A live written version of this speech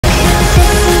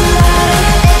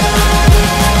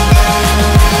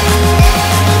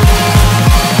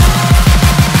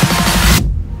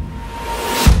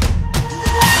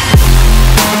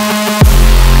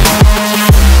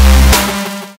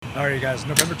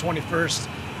21st,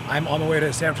 I'm on the way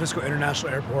to San Francisco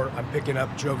International Airport. I'm picking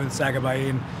up Joven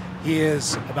Sagabain. He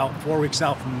is about 4 weeks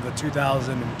out from the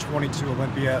 2022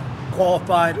 Olympia.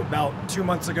 Qualified about 2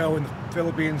 months ago in the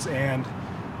Philippines, and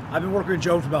I've been working with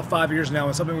Joe for about 5 years now,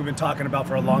 and something we've been talking about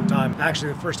for a long time.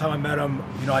 Actually, the first time I met him,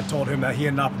 I told him that he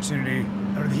had an opportunity,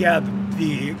 or he had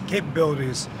the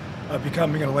capabilities of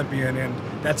becoming an Olympian, and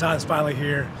that time is finally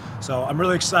here. So I'm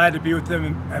really excited to be with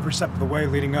him every step of the way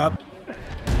leading up.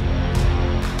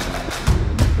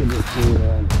 Good to see you,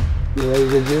 man. You ready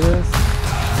to do this?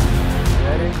 You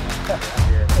ready?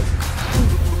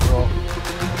 Roll.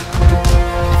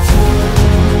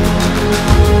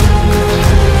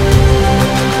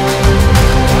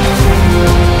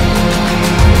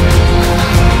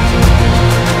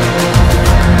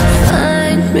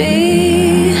 Find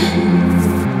me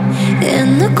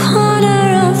in the corner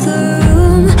of the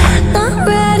room, not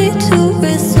ready to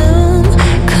resume,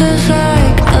 'cause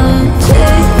like I'm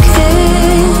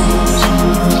taking,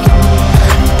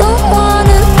 don't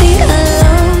wanna be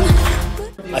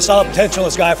alone. I saw the potential in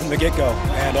this guy from the get-go,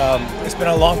 and it's been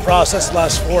a long process the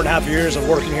last 4.5 years of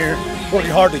working here,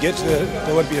 working hard to get to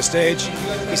the Olympia stage.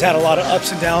 He's had a lot of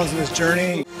ups and downs in this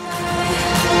journey.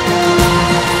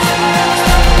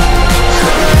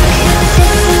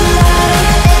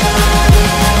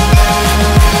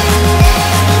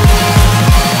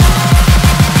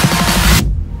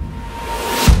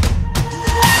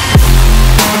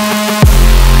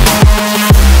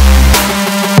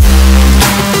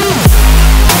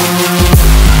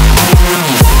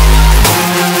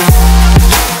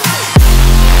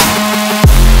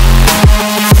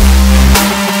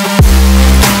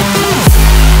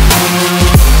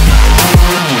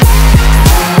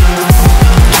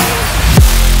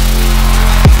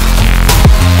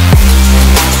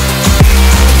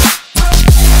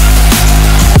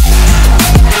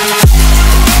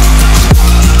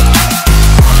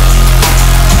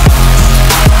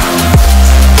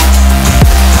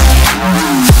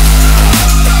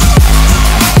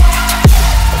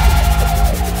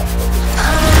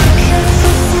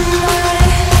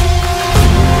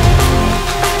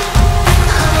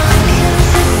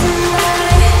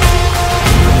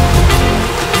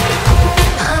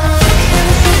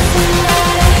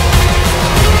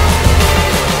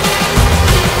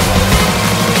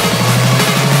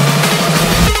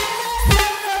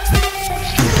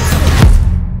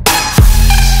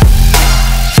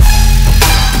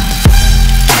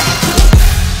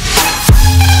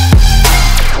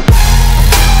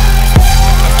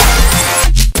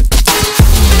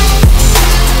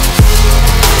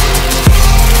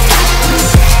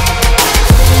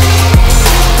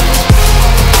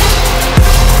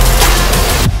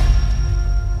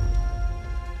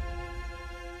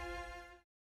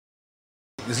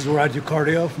 This is where I do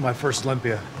cardio for my first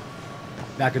Olympia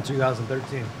back in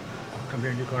 2013. Come here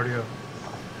and do cardio.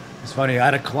 It's funny, I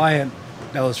had a client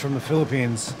that was from the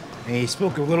Philippines, and he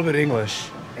spoke a little bit of English,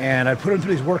 and I put him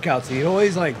through these workouts. He'd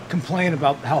always complain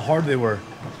about how hard they were,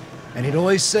 and he'd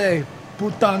always say,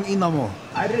 "Putang ina mo."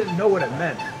 I didn't know what it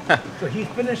meant. So he'd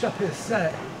finish up his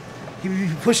set, he'd be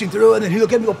pushing through, and then he'd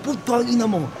look at me and go, "Putang ina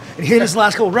mo," and hit his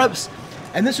last couple reps,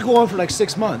 and this would go on for like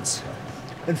 6 months.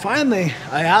 And finally,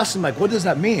 I asked him, what does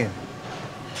that mean?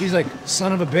 He's like,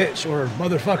 son of a bitch or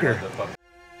motherfucker.